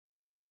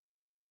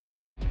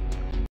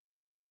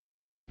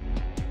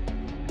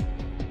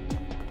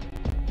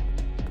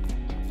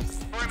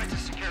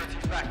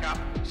back up.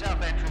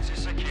 South entrance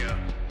is secure.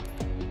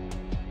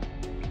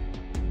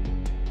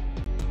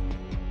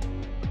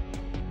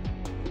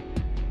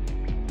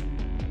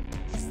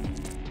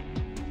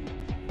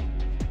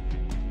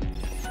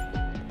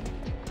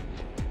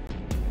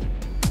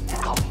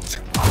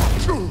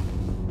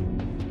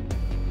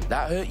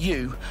 That hurt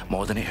you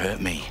more than it hurt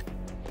me.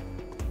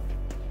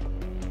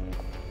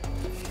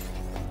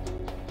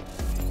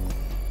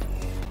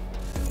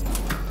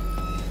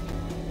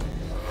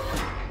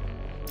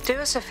 Do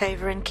us a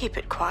favor and keep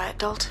it quiet,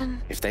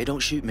 Dalton. If they don't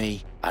shoot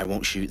me, I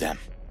won't shoot them.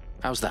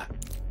 How's that?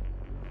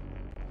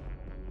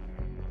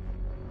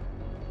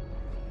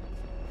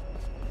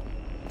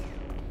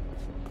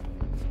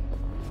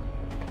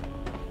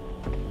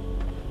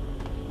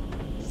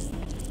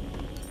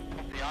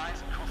 The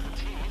eyes across the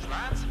T's,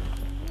 lads.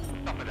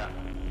 Top of that.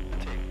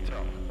 Tick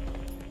tock.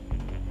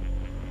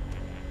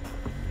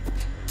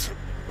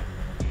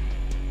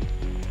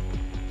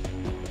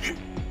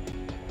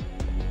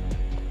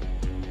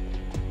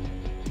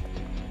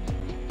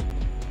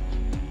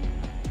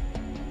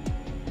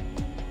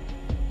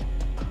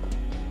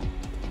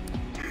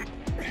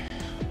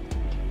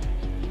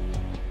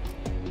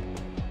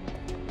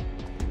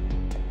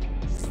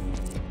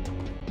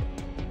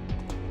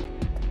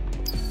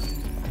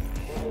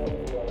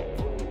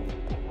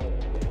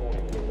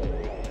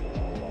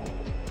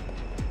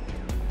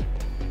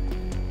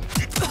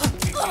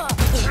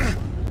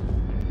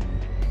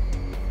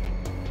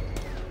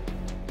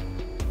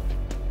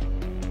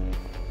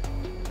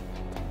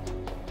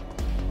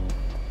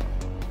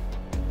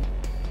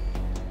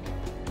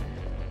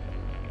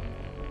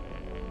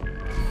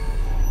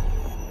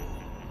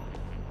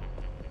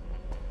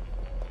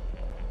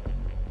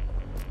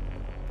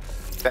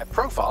 Their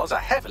profiles are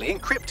heavily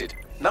encrypted.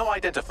 No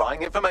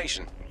identifying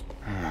information.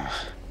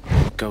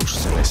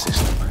 Ghosts in this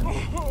system.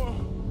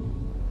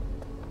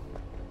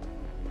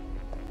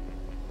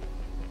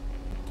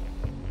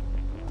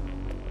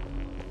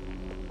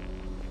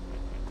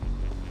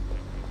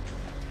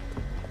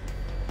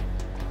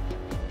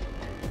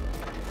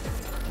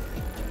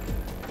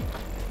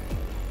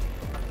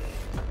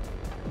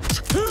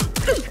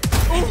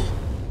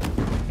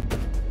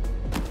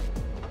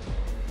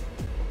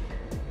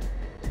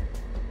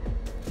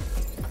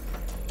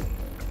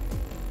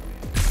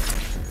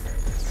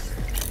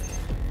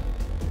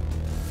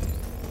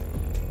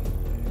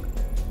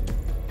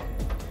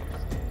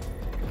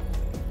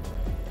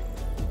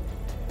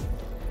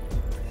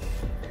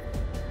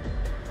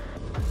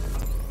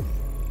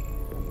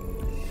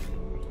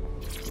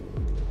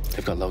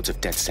 They've got loads of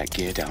DedSec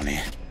gear down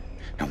here.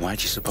 And why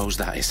do you suppose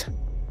that is?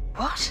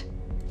 What?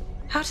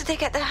 How did they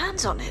get their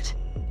hands on it?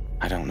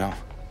 I don't know.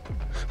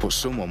 But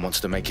someone wants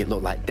to make it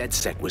look like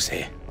DedSec was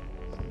here.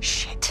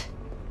 Shit.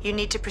 You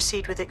need to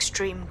proceed with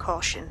extreme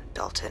caution,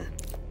 Dalton.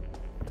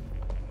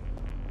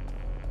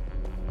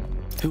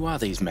 Who are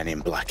these men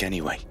in black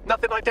anyway?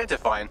 Nothing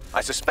identifying.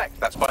 I suspect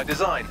that's by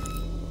design.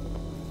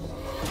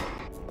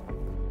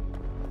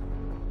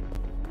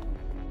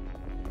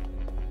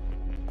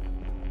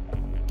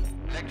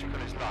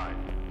 Electrical is live.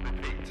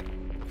 Repeat.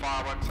 The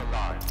fireworks are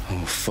live.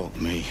 Oh, fuck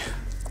me.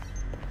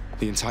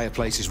 The entire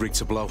place is rigged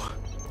to blow.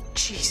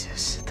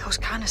 Jesus, those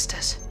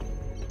canisters.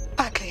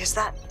 Bagley, is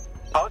that...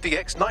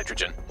 RDX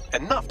nitrogen.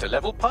 Enough to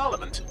level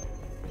Parliament.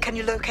 Can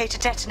you locate a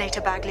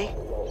detonator, Bagley?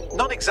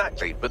 Not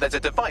exactly, but there's a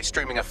device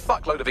streaming a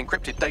fuckload of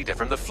encrypted data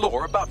from the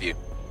floor above you.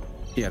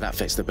 Yeah, that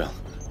fits the bill.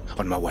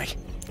 On my way.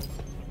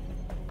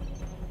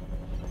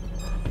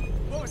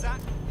 What was that?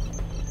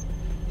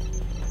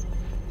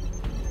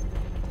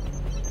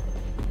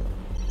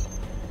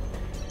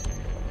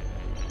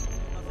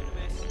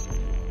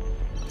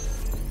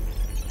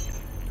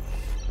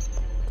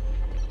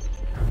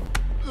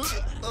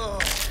 Oh,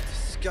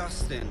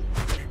 disgusting.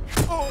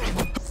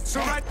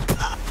 Surrender!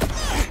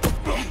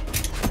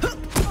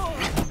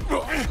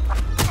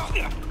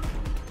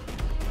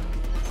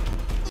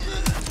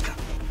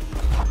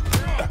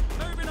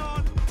 Moving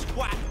on,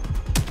 twat!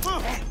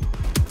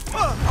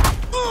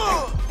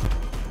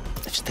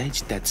 They've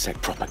staged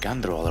DedSec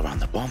propaganda all around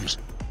the bombs.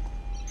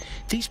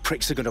 These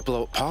pricks are gonna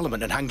blow up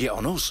Parliament and hang it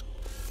on us.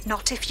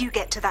 Not if you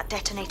get to that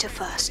detonator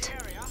first.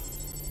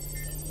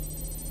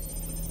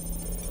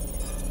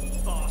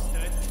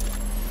 Bastard!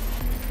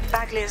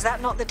 Bagley, is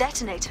that not the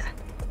detonator?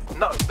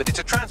 No, but it's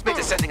a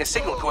transmitter sending a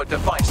signal to a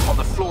device on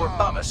the floor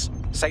above us.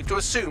 Safe to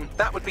assume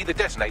that would be the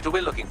detonator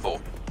we're looking for.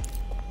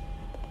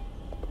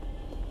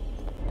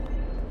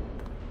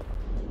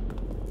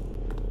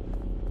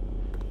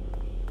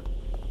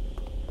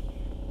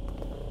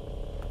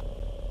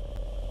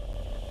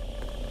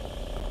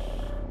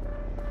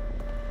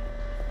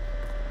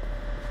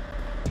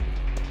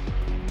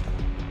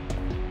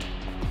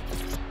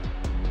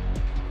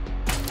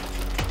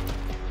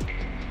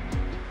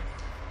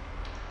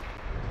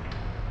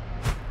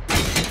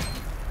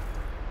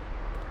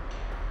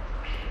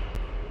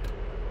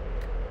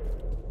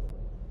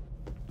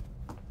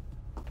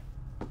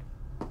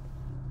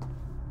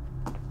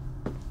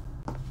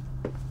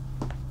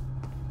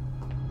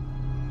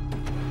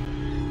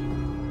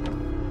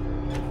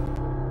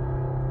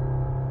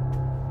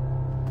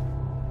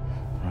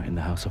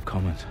 House of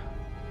Commons.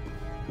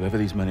 Whoever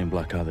these men in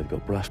black are, they've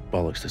got brass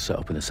bollocks to set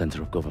up in the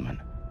centre of government.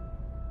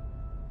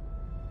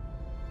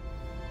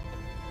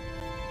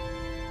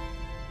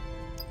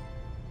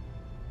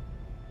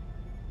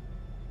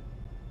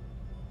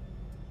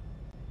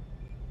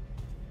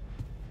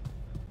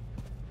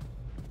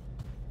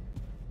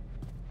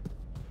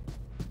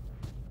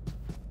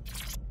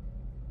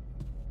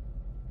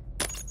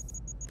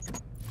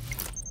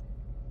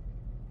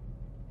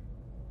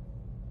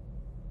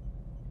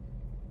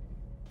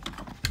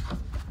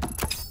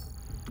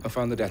 I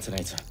found the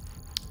detonator.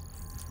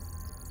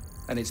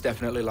 And it's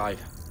definitely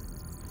live.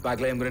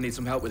 Bagley, I'm gonna need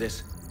some help with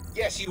this.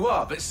 Yes, you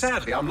are, but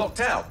sadly, I'm locked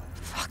out.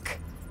 Fuck.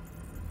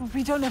 Well,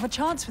 we don't have a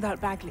chance without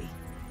Bagley.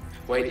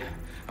 Wait,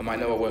 I might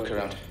know a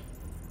workaround.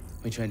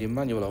 We trained in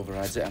manual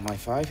overrides at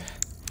MI5.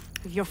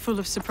 You're full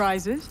of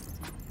surprises.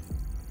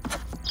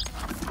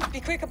 Be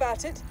quick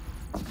about it.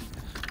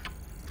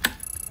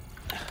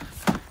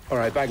 All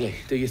right, Bagley,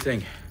 do your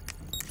thing.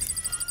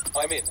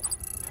 I'm in.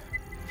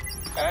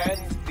 And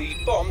the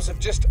bombs have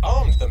just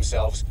armed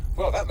themselves.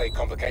 Well, that may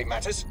complicate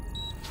matters.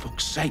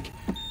 Fuck's sake.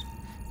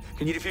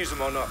 Can you defuse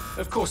them or not?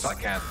 Of course I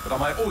can, but I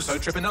might also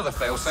trip another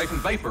failsafe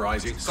and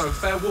vaporize you, so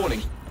fair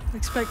warning.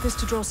 Expect this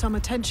to draw some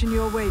attention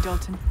your way,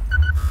 Dalton.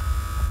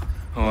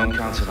 Oh, I'm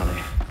counting on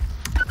it.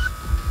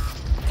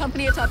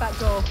 Company at our back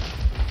door.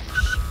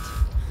 Shit.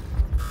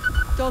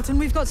 Dalton,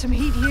 we've got some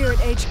heat here at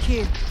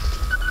HQ.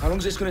 How long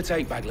is this gonna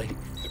take, Bagley?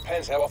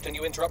 Depends how often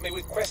you interrupt me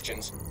with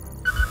questions.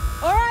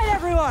 All right,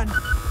 everyone.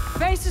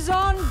 Faces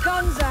on,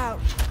 guns out.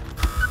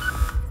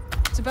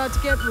 It's about to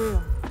get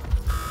real.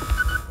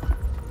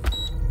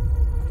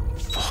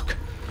 Fuck.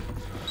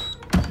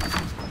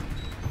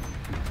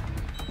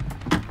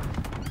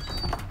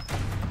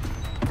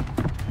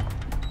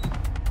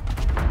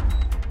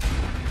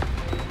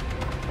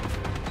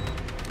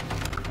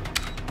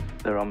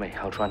 They're on me.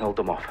 I'll try and hold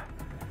them off.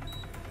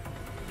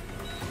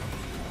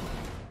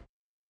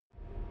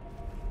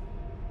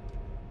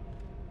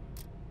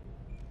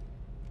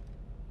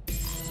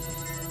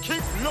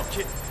 Keep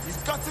looking. He's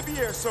got to be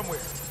here somewhere.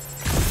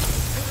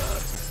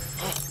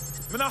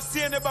 I'm not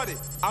seeing anybody.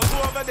 I'll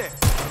go over there.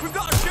 We've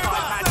got to share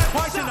that.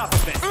 Quite enough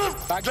of this.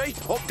 Bagley,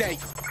 update.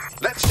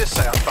 Let's just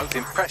say I'm both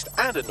impressed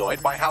and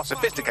annoyed by how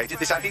sophisticated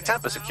this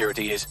anti-tamper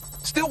security is.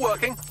 Still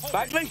working.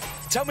 Bagley,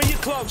 tell me you're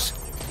close.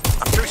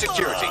 I'm through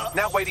security,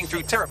 now wading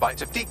through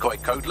terabytes of decoy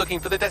code looking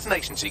for the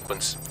detonation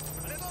sequence.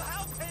 A little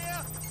help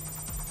here.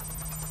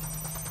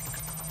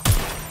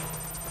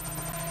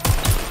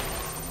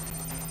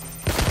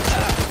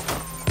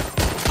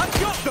 I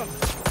got them.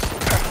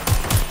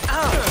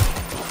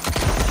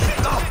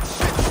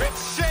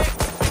 Shit.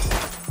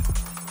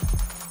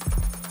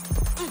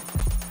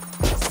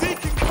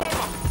 Seeking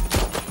cover.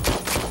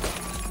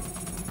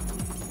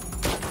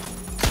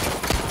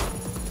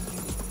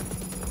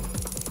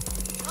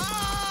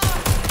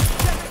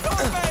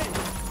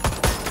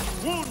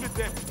 Wounded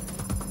them.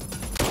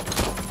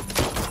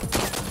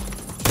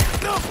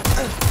 No.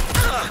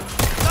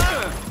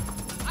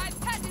 I'm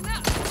patching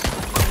up.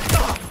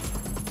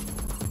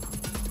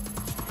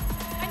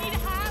 I need a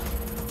hand.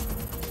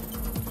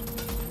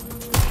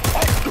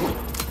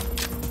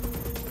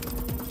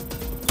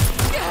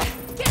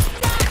 Get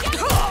down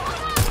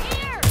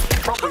here.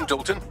 Problem,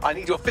 Dalton. I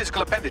need your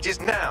physical appendages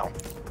now.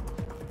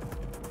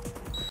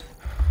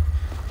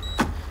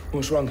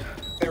 What's wrong?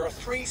 There are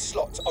 3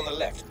 slots on the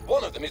left.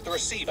 One of them is the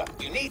receiver.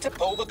 You need to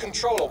pull the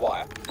controller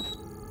wire.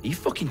 Are you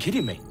fucking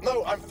kidding me?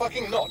 No, I'm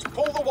fucking not.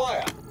 Pull the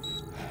wire.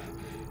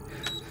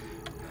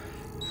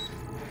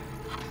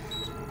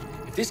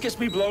 If this gets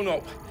me blown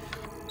up...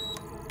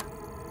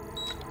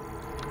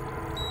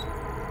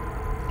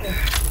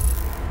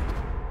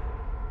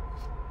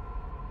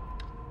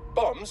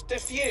 Bombs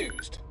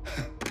defused.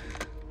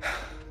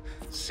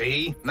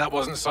 See? That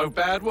wasn't so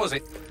bad, was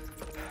it?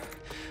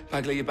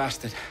 Bagley, you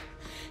bastard.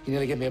 You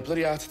nearly gave me a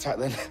bloody heart attack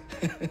then.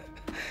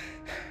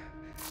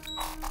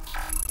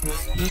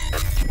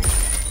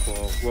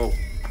 Whoa.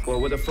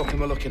 What the fuck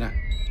am I looking at?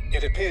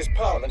 It appears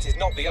Parliament is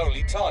not the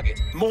only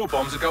target. More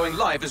bombs are going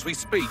live as we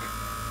speak.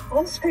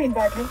 On screen,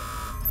 Bagley.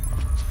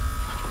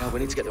 Now we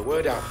need to get the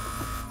word out.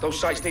 Those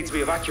sites need to be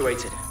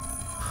evacuated.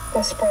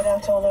 They're spread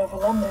out all over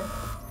London.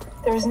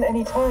 There isn't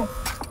any time.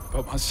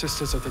 But my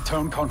sister's at the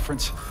town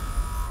conference.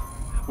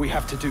 We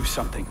have to do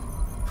something.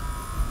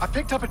 I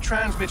picked up a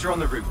transmitter on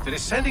the roof that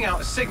is sending out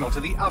a signal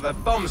to the other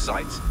bomb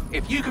sites.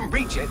 If you can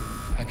reach it...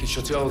 I can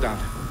shut it all down.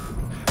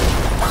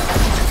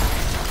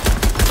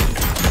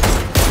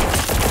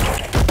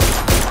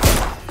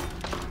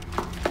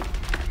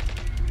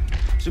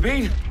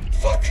 Sabine!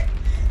 Fuck!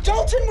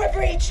 Dalton, we're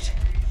breached!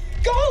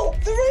 Go!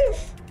 The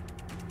roof!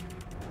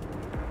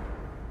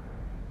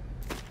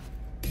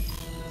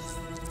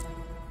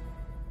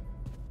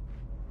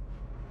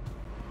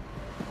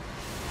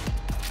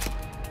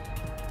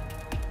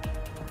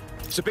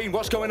 Sabine,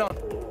 what's going on?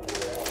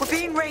 We're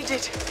being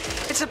raided.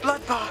 It's a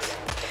bloodbath.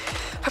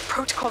 Our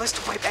protocol is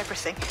to wipe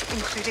everything,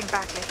 including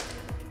Bagley.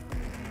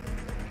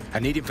 I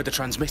need him for the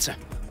transmitter.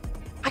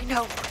 I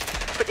know,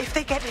 but if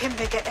they get him,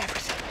 they get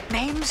everything.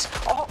 Names,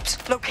 ops,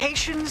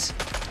 locations.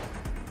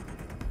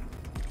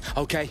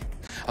 Okay,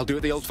 I'll do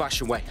it the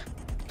old-fashioned way.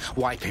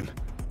 Wipe him.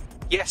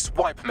 Yes,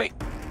 wipe me.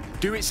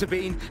 Do it,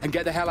 Sabine, and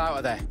get the hell out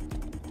of there.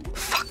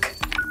 Fuck.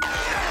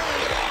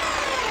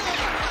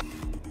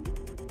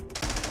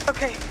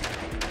 Okay,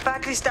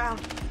 Bagley's down.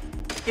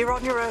 You're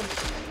on your own.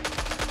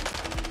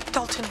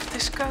 Dalton, if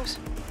this goes...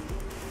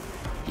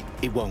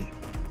 It won't.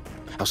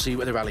 I'll see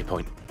you at the rally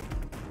point.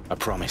 I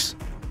promise.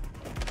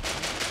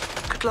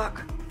 Good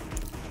luck.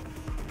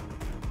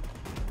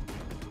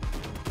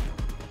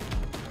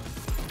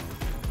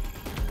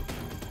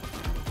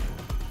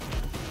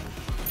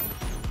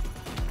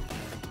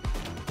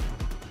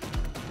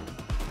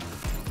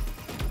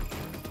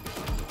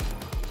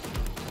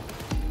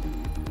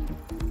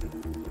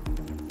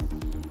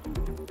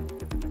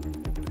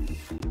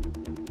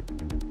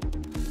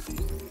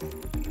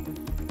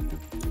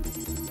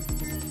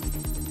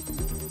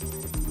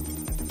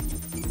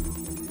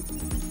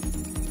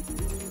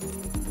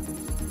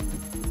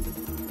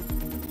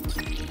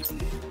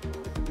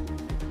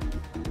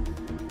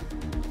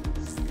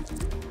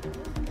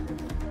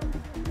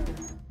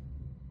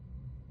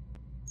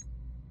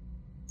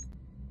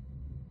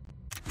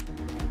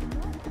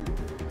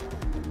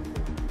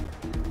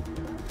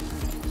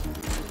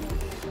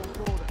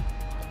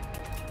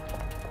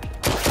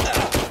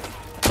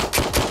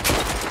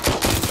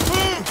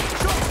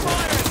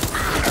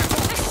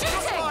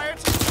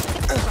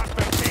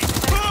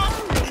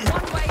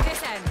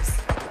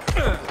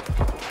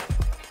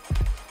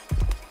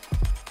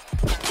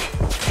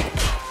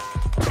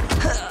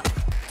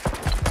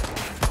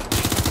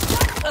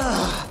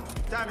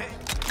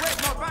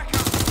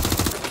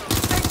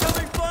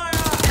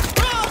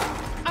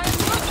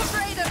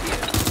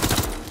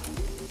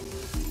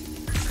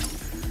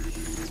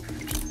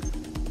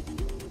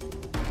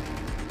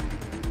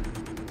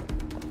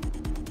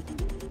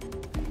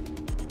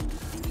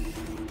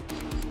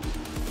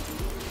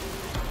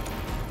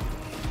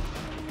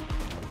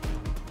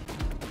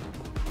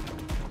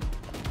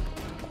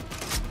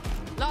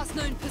 Last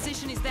known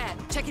position is there.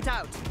 Check it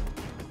out.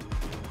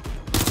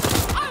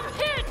 I'm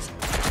hit!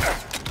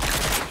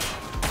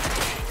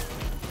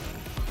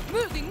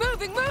 Moving,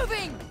 moving,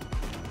 moving!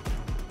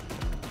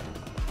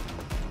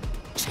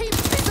 Cheap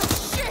piece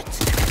of shit!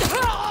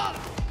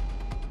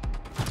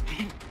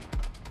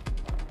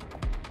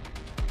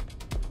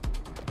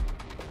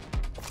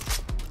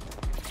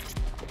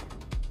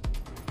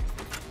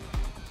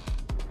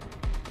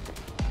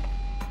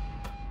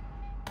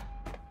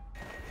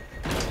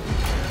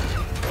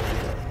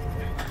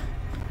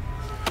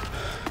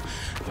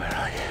 Where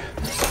are you?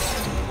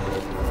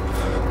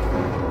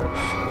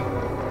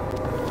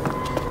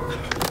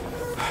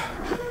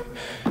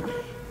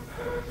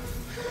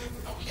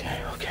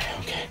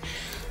 Okay.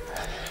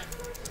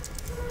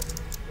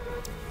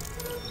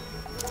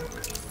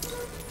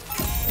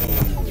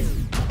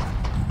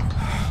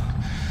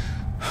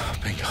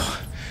 Bingo.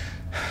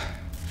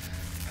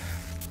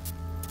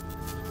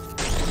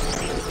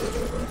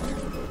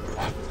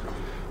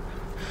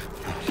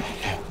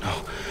 No.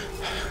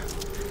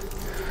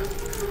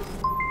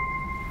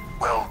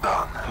 Well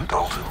done,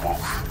 Dalton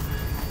Wolf.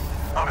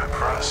 I'm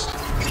impressed.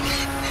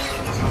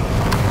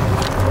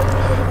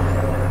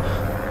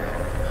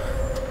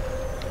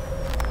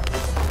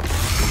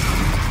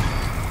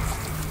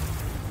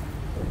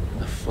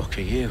 The fuck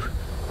are you?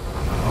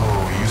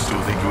 Oh, you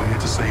still think you're here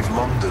to save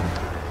London?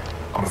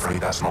 I'm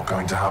afraid that's not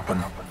going to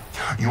happen.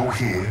 You're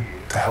here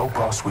to help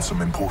us with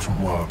some important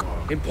work.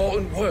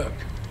 Important work?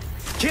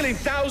 Killing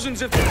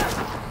thousands of...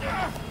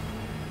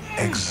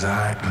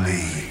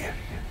 Exactly.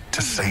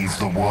 To save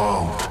the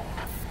world.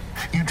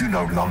 You do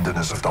know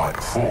Londoners have died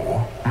before,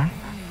 hmm?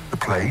 The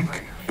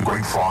plague, the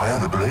Great Fire,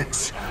 the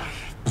Blitz.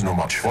 It's not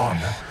much fun.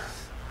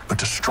 But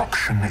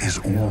destruction is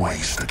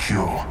always the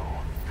cure.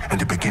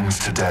 And it begins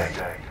today.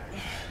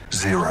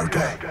 0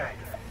 day.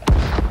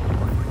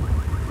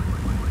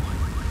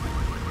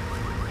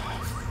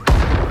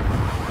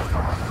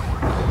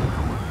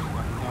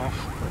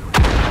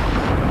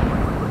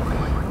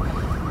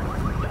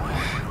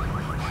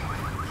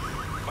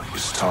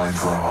 It's time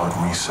for a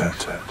hard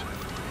reset.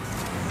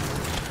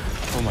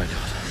 Oh my God.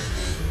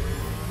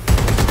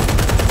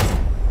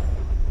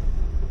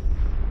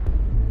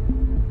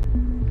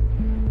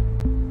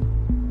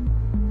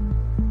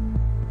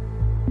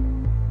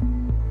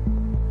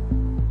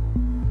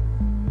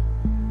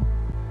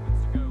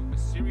 A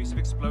series of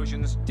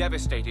explosions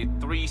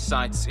devastated 3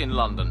 sites in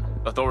London.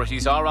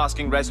 Authorities are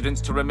asking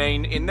residents to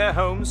remain in their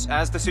homes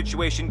as the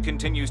situation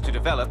continues to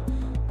develop.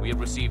 We have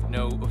received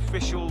no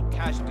official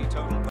casualty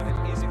total, but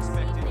it is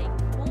expected.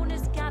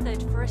 Mourners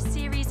gathered for a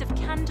series of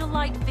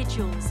candlelight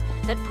vigils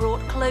that brought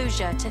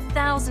closure to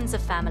thousands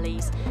of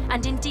families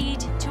and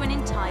indeed to an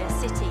entire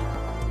city.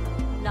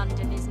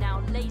 London is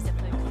now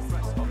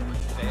laser-focused.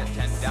 Today at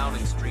 10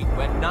 Downing Street,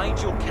 where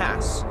Nigel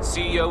Cass,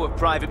 CEO of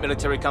private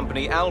military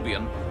company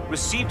Albion,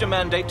 received a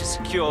mandate to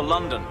secure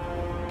London.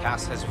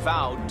 Cass has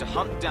vowed to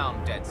hunt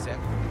down DedSec.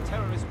 The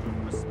terrorist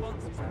group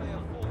response is clear.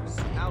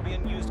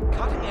 Albion used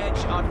cutting-edge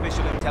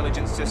artificial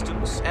intelligence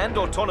systems and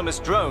autonomous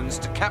drones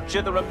to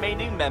capture the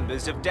remaining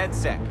members of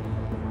DedSec.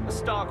 A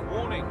stark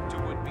warning to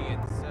would-be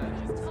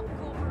insurgents. Top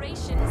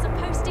corporations are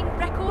posting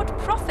record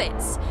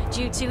profits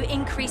due to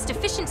increased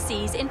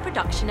efficiencies in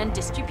production and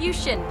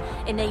distribution,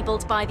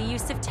 enabled by the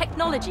use of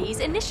technologies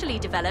initially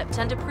developed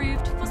and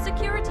approved for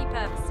security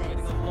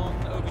purposes. A long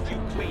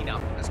overdue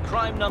cleanup as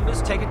crime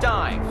numbers take a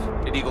dive.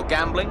 Illegal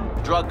gambling,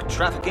 drug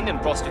trafficking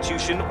and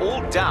prostitution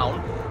all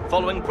down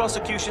following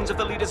prosecutions of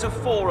the leaders of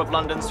 4 of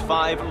London's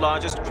 5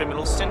 largest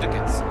criminal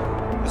syndicates.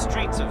 The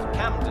streets of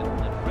Camden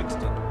and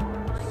Brixton.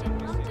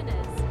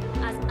 Londoners,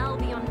 as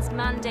Albion's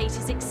mandate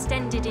is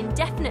extended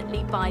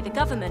indefinitely by the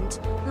government,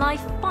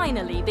 life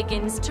finally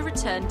begins to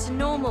return to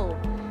normal.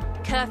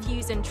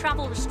 Curfews and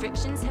travel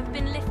restrictions have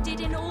been lifted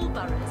in all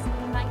boroughs,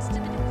 thanks to the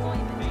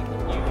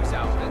deployment. News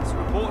outlets,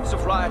 reports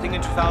of rioting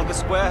in Trafalgar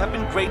Square have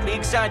been greatly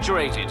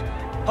exaggerated,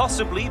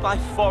 possibly by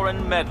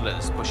foreign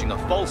meddlers pushing a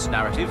false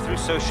narrative through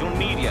social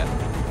media.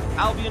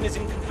 Albion is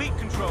in complete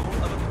control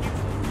of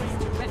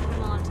a to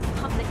reprimand the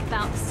public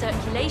about the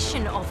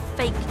circulation of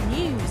fake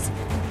news,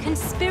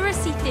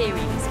 conspiracy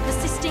theories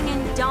persisting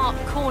in dark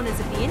corners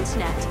of the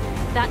internet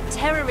that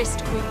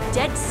terrorist group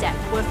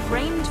DedSec were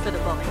framed for the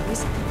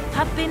bombings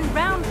have been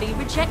roundly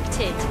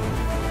rejected.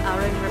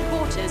 Our own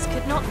reporters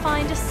could not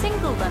find a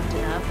single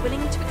Londoner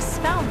willing to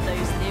expound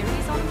those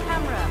theories on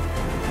camera.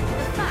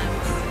 The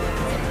facts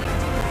simply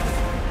do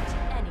not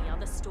support any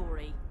other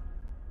story.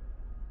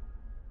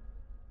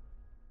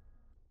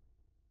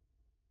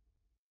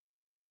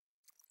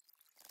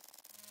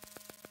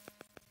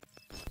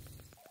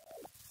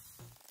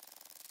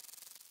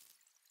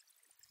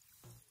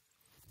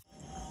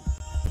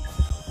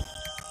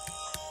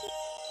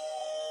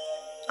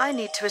 I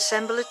need to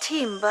assemble a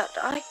team, but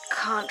I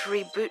can't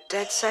reboot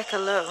DedSec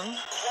alone.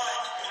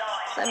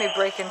 Let me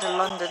break into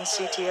London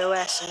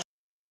CTOS and